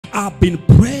I've been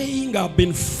praying, I've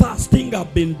been fasting,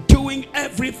 I've been doing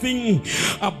everything.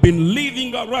 I've been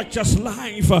living a righteous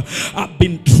life. I've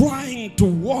been trying to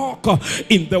walk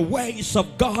in the ways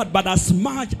of God, but as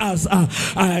much as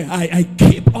I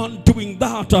keep on doing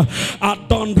that, I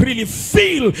don't really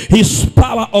feel his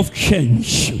power of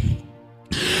change.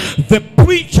 The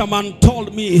preacher man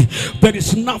told me there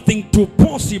is nothing too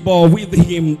possible with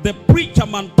him. The preacher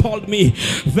man told me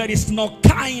there is no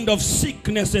kind of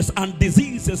sicknesses and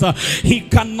diseases he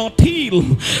cannot heal.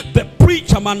 The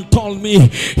preacher man told me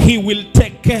he will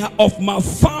take care of my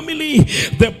family.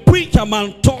 The preacher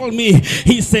man told me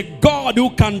he's a God who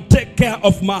can take care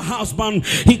of my husband.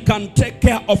 He can take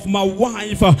care of my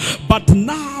wife. But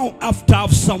now, after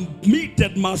I've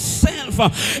submitted myself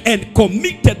and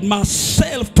committed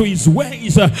myself to his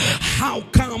ways, how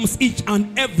comes each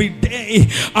and every day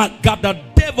I got a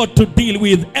devil to deal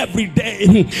with every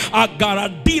day? I got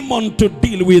a demon to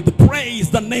deal with. Praise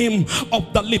the name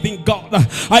of the living God.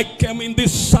 I came in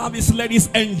this service, ladies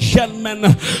and gentlemen,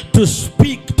 to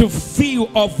speak to few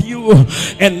of you,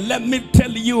 and let me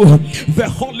tell you, the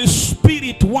Holy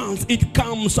Spirit, once it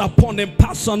comes upon a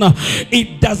person,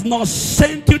 it does not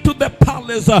send you to the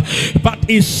palace, but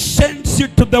it sends you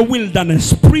to the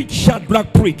wilderness. Preach,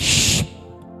 Shadrach, preach.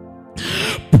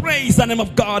 Praise the name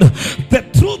of God. The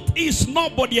truth is,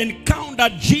 nobody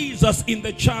encountered Jesus in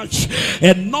the church,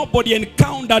 and nobody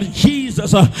encountered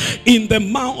Jesus in the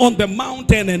on the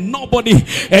mountain, and nobody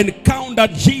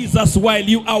encountered Jesus while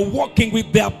you are walking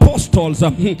with the apostles.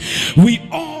 We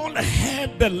all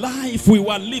had the life we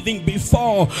were living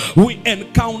before we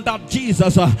encountered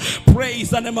Jesus. Praise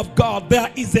the name of God.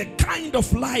 There is a kind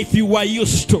of life you were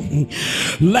used to,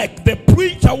 like the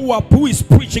preacher who is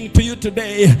preaching to you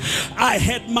today. I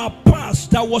had my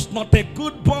past. I was not a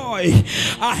good boy.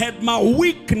 I had my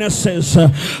weaknesses.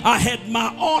 I had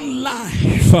my own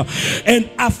life. And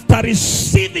after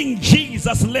receiving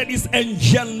Jesus, ladies and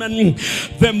gentlemen,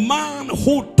 the man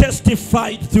who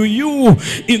testified to you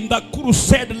in the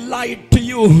crusade lied to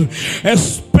you,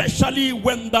 especially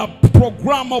when the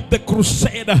program of the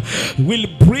crusade will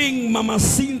bring Mama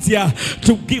Cynthia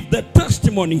to give the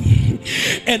testimony.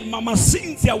 And Mama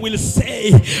Cynthia will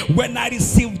say, when I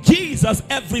received Jesus,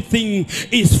 everything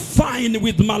is fine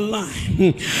with my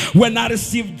life. When I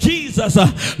received Jesus,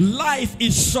 life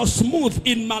is so smooth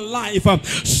in my life.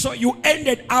 So you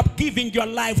ended up giving your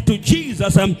life to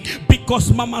Jesus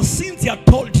because Mama Cynthia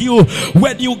told you,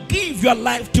 when you give your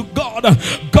life to God,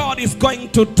 God is going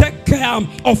to take care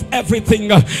of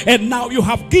everything. And now you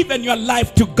have given your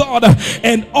life to God,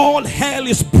 and all hell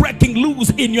is breaking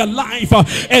loose in your life,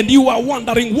 and you are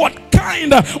wondering, what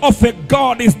kind of a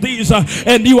God is this?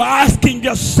 And you are asking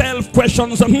yourself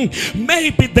questions.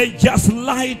 Maybe they just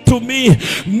lied to me.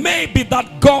 Maybe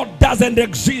that God doesn't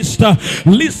exist.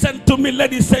 Listen to me,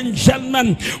 ladies and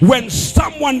gentlemen. When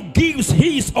someone gives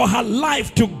his or her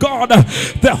life to God,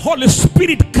 the Holy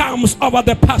Spirit comes over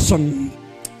the person.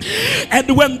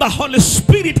 And when the Holy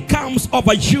Spirit comes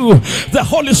over you, the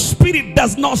Holy Spirit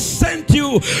does not send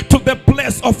you to the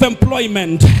place of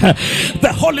employment.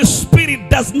 The Holy Spirit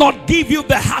does not give you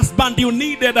the husband you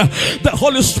needed. The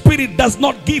Holy Spirit does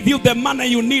not give you the money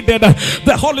you needed.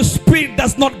 The Holy Spirit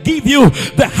does not give you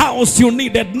the house you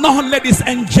needed. No, ladies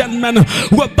and gentlemen,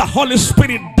 what the Holy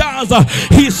Spirit does,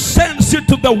 he sends you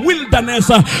to the wilderness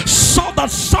so that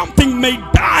something may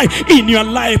die in your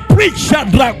life. Preach,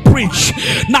 Shadrach, preach.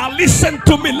 Now listen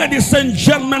to me, ladies and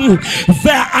gentlemen.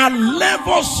 There are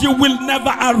levels you will never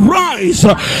arise.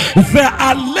 There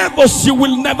are levels you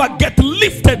will never get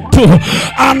lifted to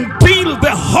until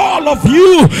the whole of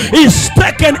you is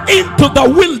taken into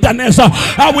the wilderness.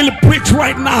 I will preach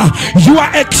right now. Your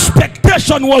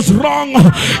expectation was wrong.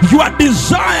 Your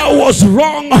desire was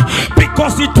wrong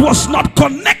because it was not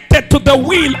connected to the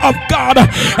will of God.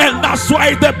 And that's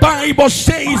why the Bible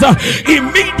says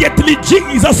immediately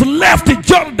Jesus left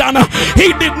Jordan,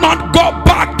 he did not go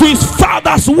back to his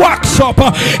father's workshop.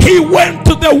 He went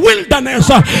to the wilderness,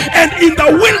 and in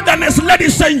the wilderness,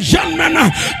 ladies and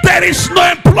gentlemen, there is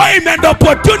no employment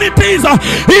opportunities.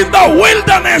 In the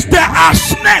wilderness there are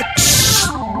snakes.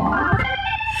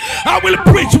 I will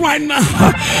preach right now.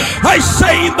 I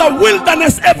say, in the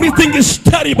wilderness everything is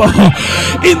terrible.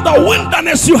 In the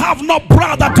wilderness you have no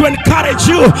brother to encourage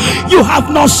you. You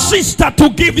have no sister to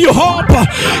give you hope.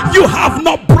 You have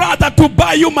no brother to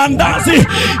buy you mandazi.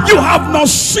 You have no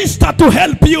sister to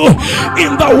help you.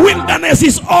 In the wilderness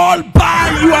is all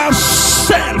by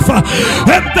yourself.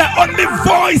 And the only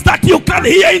voice that you can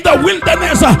hear in the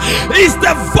wilderness is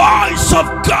the voice of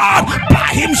God by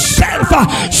by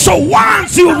himself. So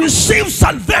once you receive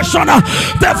salvation,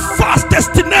 the first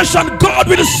destination God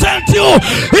will send you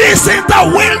is in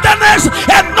the wilderness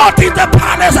and not in the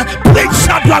palace. Preach,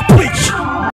 Shadrach, preach.